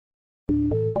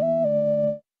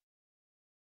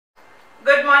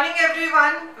Good morning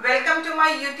everyone. Welcome to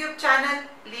my YouTube channel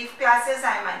Leaf Classes.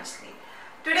 I am Anjali.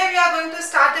 Today we are going to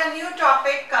start a new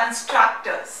topic,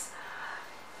 constructors.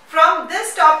 From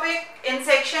this topic in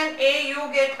section A you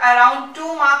get around 2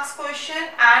 marks question,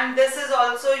 and this is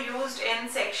also used in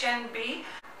section B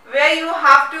where you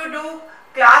have to do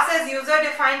class as user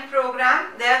defined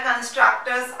program. Their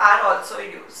constructors are also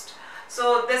used.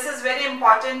 So this is very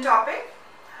important topic.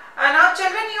 Now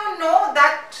children, you know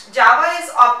that Java is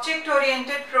object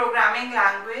oriented programming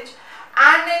language,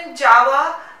 and in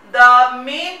Java the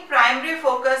main primary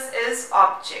focus is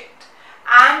object,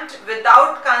 and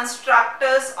without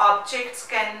constructors objects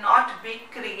cannot be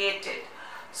created.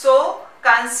 So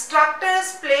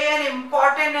constructors play an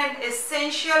important and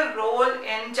essential role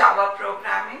in Java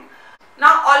programming.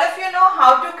 Now all of you know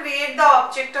how to create the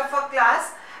object of a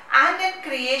class, and in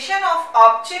creation of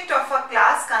object of a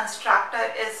class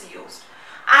constructor is used,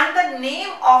 and the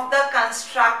name of the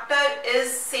constructor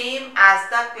is same as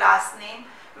the class name.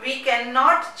 We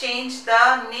cannot change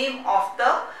the name of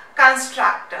the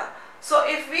constructor. So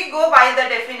if we go by the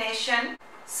definition,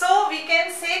 so we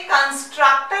can say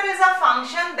constructor is a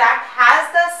function that has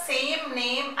the same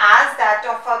name as that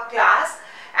of a class,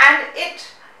 and it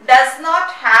does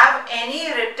not have any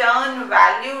return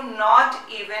value, not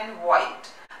even void.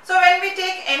 So when we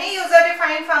take any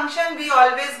user-defined function, we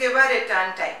always give a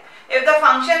return type. If the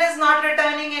function is not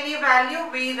returning any value,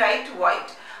 we write void.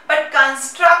 But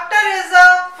constructor is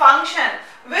a function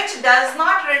which does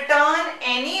not return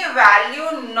any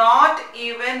value, not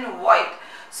even void.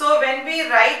 So when we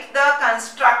write the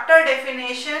constructor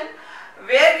definition,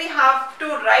 where we have to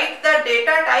write the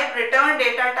data type, return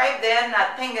data type, there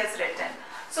nothing is written.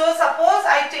 So suppose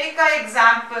I take an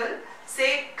example,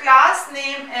 say class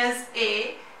name is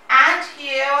A, and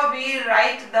here we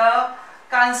write the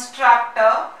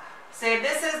constructor. Say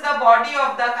this is the body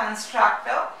of the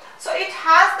constructor. So it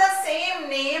has the same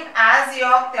name as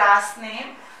your class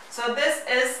name. So this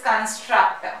is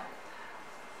constructor.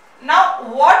 Now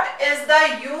what is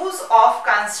the use of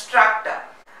constructor?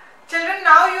 Children,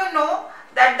 now you know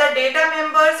that the data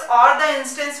members or the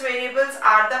instance variables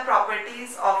are the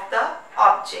properties of the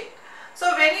object.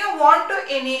 So when you want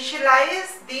to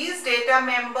initialize these data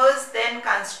members, then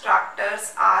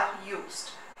constructors are used.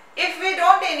 If we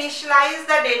don't initialize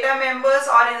the data members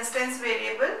or instance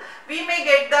variable, we may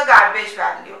get the garbage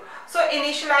value. So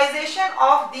initialization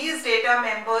of these data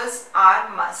members are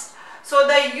must. So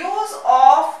the use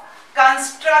of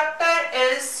constructor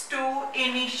is to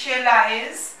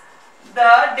initialize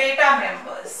the data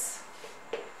members.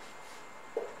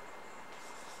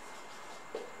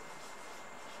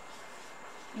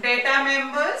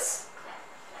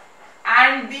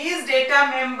 And these data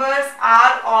members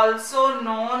are also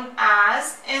known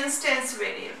as instance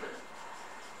variable.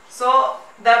 So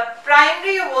the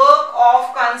primary work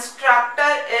of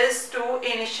constructor is to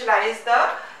initialize the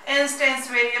instance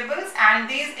variables, and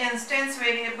these instance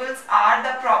variables are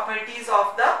the properties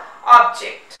of the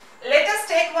object. Let us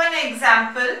take one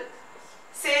example.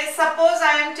 Say suppose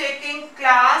I am taking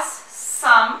class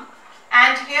sum,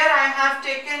 and here I have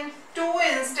taken two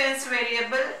instance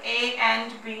variable A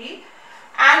and B,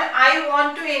 and I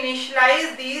want to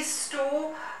initialize these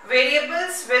two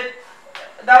variables with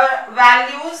the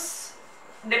values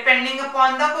depending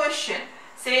upon the question.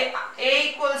 Say A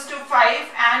equals to 5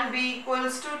 and B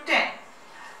equals to 10.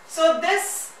 So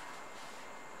this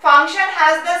function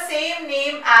has the same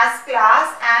name as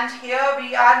class, and here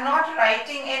we are not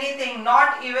writing anything,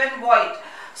 not even void.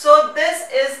 So this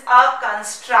is a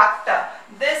constructor.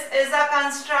 This is a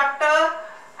constructor,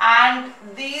 and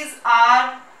these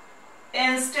are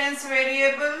instance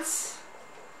variables,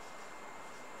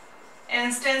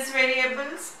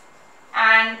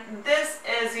 and this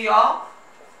is your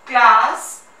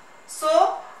class.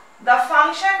 So the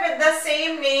function with the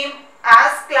same name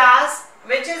as class,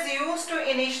 which is used to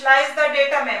initialize the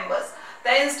data members.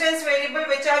 The instance variable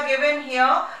which are given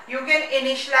here, you can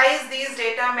initialize these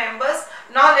data members.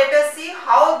 Now let us see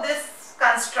how this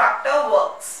constructor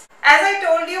works. As I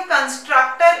told you,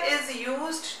 constructor is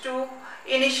used to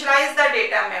initialize the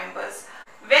data members.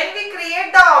 When we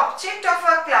create the object of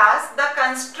a class, the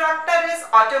constructor is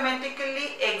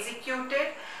automatically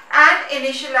executed and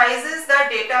initializes the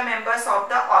data members of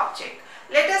the object.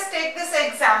 Let us take this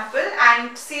example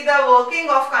and see the working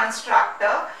of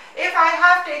constructor. If I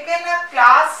have taken a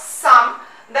class sum,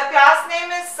 the class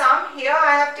name is sum. Here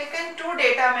I have taken two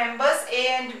data members A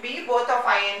and B, both of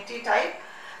int type.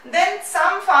 Then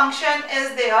some function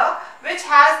is there which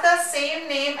has the same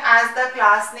name as the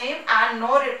class name and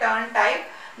no return type.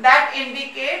 That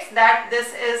indicates that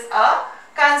this is a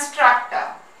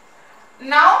constructor.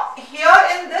 Now here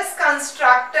in this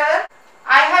constructor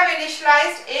I have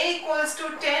initialized a equals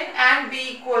to 10 and b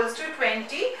equals to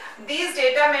 20. These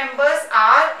data members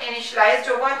are initialized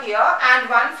over here, and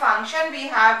one function we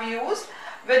have used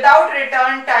without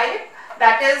return type,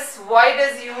 that is void,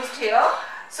 is used here.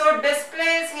 So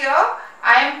display is here.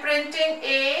 I am printing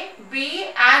a,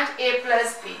 b and a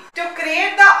plus b. To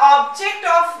create the object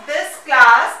of this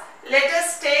class, let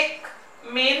us take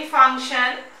main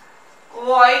function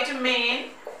void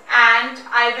main, and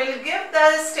I will give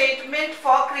the statement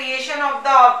for creation of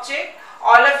the object.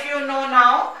 All of you know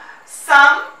now.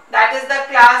 Sum, that is the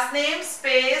class name,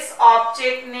 space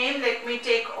object name, let me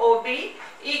take ob,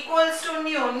 equals to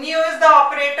new. New is the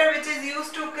operator which is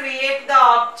used to create the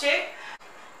object,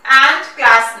 and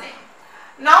class name.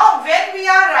 Now when we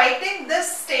are writing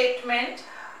this statement,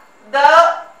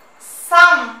 the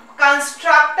sum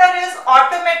constructor is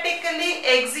automatically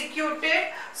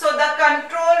executed, so the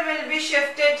control will be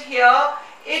shifted here.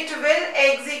 It will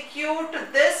execute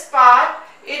this part.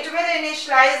 It will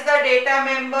initialize the data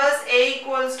members a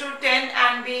equals to 10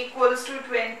 and b equals to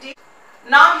 20.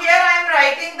 Now here I am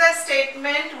writing the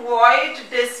statement void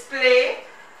display,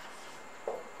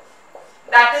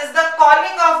 that is the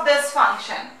calling of this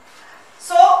function.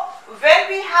 So when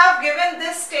we have given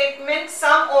this statement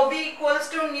sum ob equals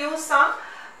to new sum,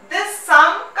 this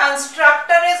sum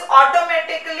constructor is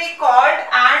automatically called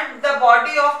and the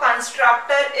body of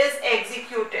constructor is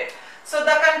executed. So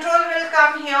the control will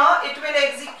come here, it will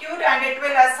execute and it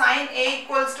will assign a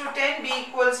equals to 10, b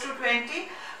equals to 20.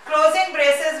 Closing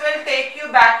braces will take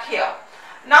you back here.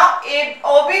 Now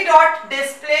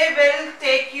ob.display will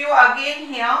take you again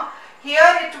here.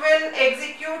 Here it will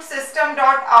execute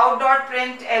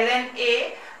System.out.println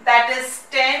a, that is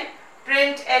 10,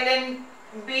 println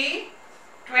b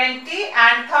 20,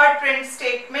 and third print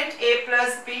statement a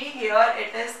plus b, here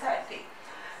it is 30.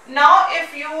 Now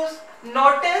if you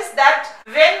notice that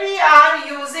when we are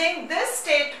using this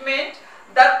statement,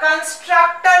 the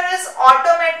constructor is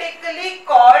automatically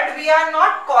called. We are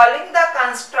not calling the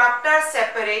constructor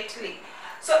separately.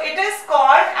 So it is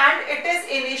called and it is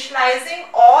initializing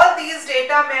all these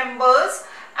data members,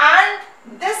 and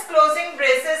this closing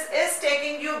braces is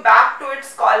taking you back to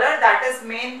its caller, that is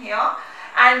main here.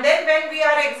 And then when we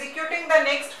are executing the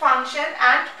next function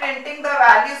and printing the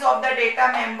values of the data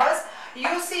members,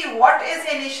 you see what is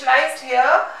initialized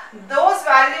here, those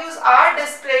values are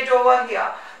displayed over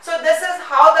here. So this is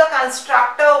how the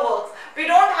constructor works. We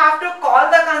don't have to call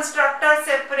the constructor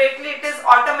separately, it is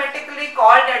automatically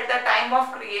called at the time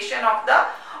of creation of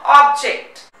the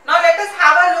object. Now let us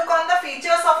have a look on the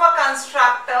features of a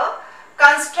constructor.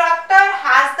 Constructor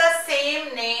has the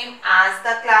same name as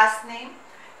the class name.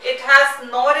 It has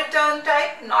no return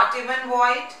type, not even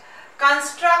void.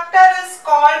 Constructor is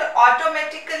called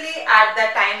automatically at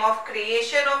the time of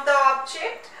creation of the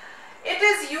object. It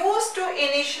is used to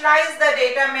initialize the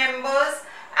data members,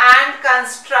 and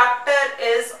constructor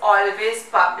is always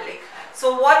public.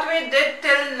 So what we did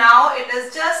till now, it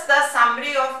is just the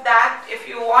summary of that. If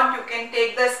you want, you can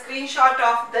take the screenshot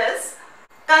of this.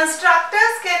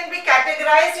 Constructors can be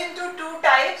categorized into two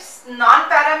types: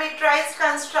 non-parameterized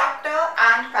constructor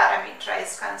and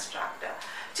parameterized constructor.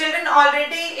 Children,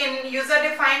 already in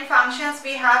user-defined functions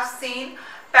we have seen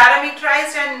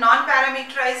parameterized and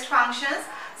non-parameterized functions.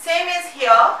 Same is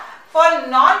here. For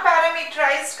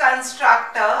non-parameterized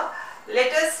constructor,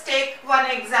 let us take one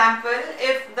example.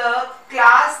 If the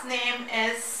class name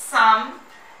is sum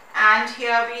and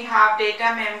here we have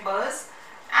data members,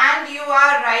 and you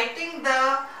are writing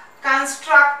the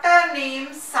constructor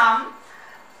name sum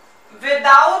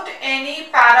without any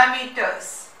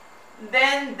parameters,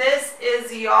 then this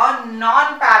is your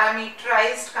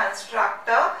non-parameterized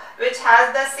constructor, which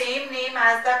has the same name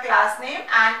as the class name,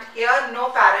 and here no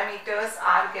parameters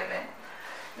are given.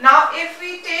 Now if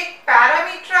we take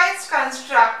parameterized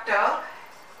constructor,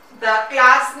 the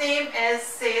class name is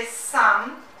say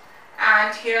sum,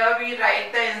 and here we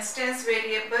write the instance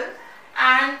variable,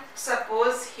 and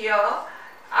suppose here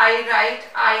I write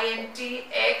int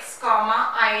x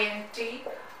comma int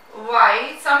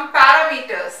y, some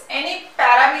parameters, any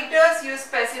parameters you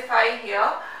specify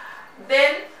here,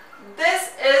 then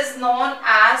this is known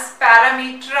as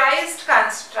parameterized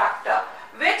constructor,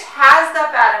 which has the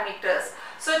parameters.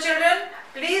 So children,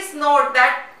 please note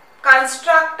that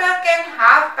constructor can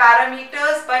have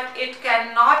parameters but it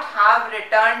cannot have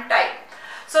return type.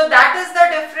 So that is the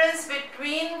difference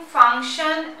between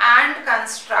function and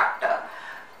constructor.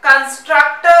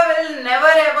 Constructor will never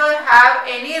ever have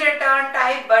any return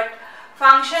type, but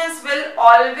functions will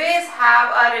always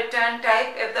have a return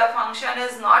type. If the function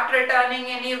is not returning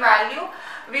any value,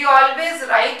 we always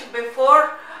write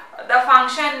before the function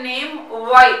function name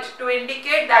void to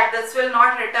indicate that this will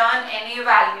not return any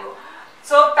value.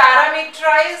 So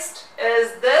parameterized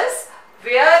is this,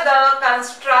 where the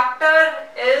constructor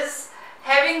is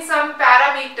having some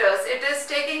parameters, it is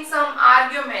taking some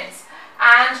arguments,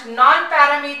 and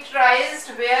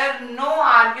non-parameterized where no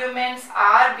arguments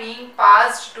are being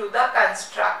passed to the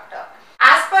constructor.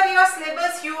 As per your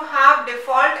syllabus, you have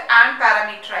default and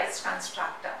parameterized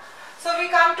constructor. So we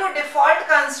come to default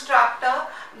constructor.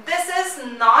 This is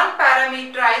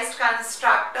non-parameterized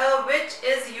constructor which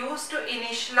is used to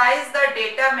initialize the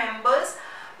data members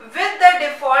with the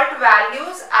default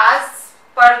values as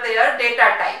per their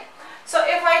data type. So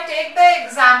if I take the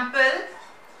example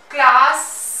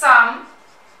class sum,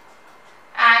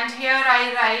 and here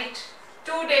I write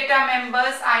two data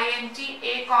members int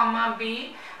a comma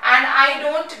b, and I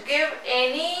don't give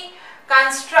any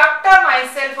constructor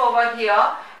myself over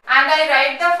here, and I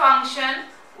write the function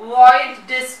void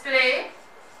display.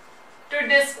 To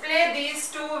display these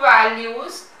two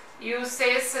values, you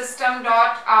say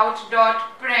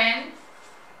System.out.print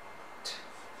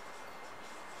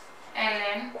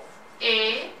ln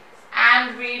a,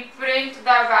 and we print the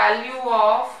value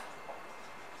of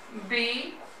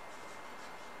b.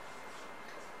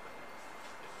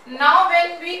 Now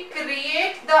when we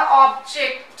create the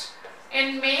object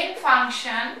in main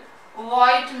function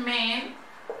void main,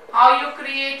 how you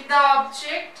create the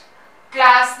object?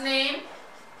 Class name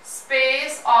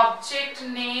space object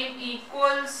name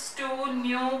equals to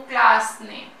new class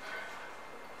name,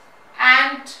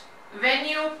 and when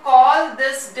you call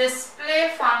this display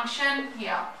function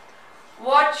here,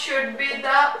 what should be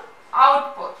the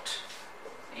output?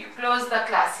 You close the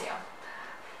class here.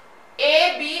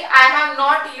 A, B, I have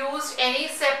not used any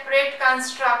separate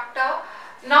constructor.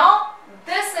 Now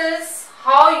this is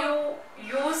how you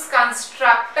use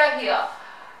constructor here.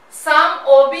 Sum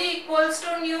OB equals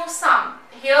to new sum.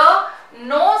 Here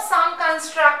no sum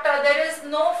constructor, there is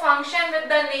no function with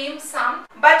the name sum,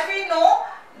 but we know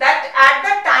that at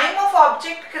the time of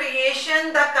object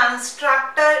creation the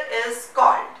constructor is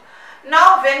called.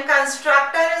 Now when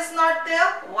constructor is not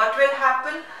there, what will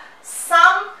happen?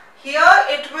 Sum, here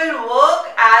it will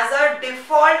work as a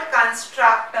default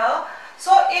constructor.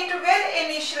 So it will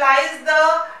initialize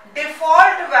the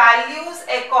default values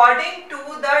according to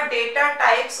the data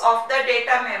types of the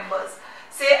data members.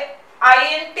 Say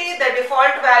int, the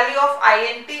default value of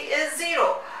int is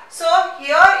 0. So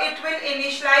here it will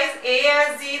initialize a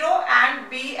as 0 and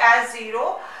b as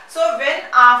 0. So when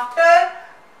after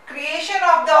creation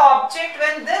of the object,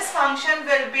 when this function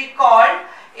will be called,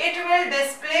 it will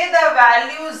display the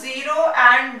value 0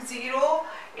 and 0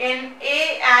 in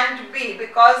A and B,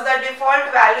 because the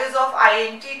default values of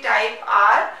int type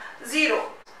are 0.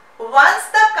 Once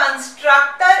the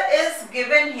constructor is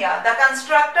given here, the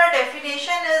constructor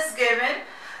definition is given,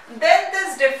 then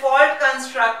this default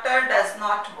constructor does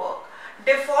not work.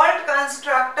 Default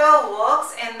constructor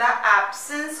works in the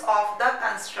absence of the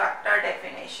constructor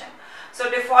definition. So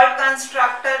default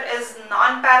constructor is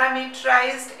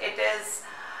non-parameterized, it is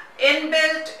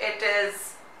inbuilt, it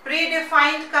is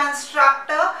predefined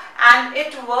constructor, and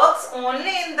it works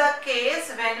only in the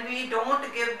case when we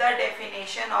don't give the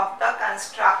definition of the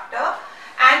constructor,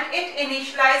 and it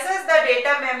initializes the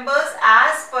data members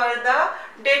as per the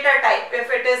data type. If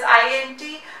it is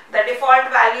int, the default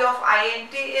value of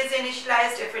int is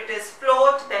initialized. If it is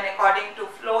float, then according to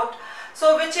float.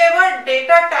 So whichever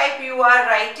data type you are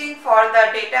writing for the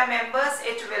data members,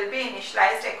 it will be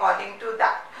initialized according to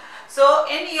that. So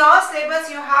in your syllabus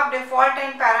you have default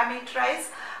and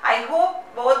parameterized. I hope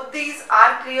both these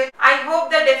are clear. I hope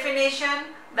the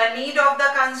definition, the need of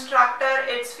the constructor,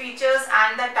 its features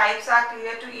and the types are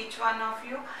clear to each one of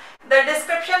you. The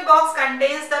description box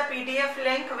contains the PDF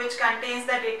link which contains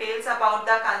the details about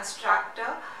the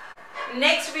constructor.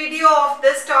 Next video of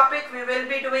this topic we will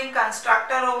be doing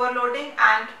constructor overloading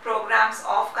and programs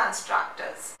of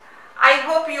constructors. I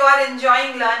hope you are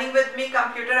enjoying learning with me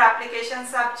computer application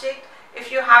subject.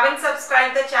 If you haven't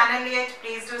subscribed the channel yet,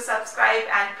 please do subscribe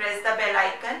and press the bell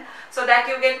icon so that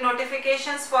you get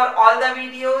notifications for all the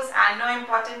videos and no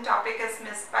important topic is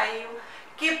missed by you.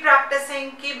 Keep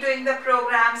practicing, keep doing the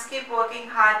programs, keep working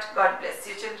hard. God bless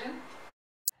you, children.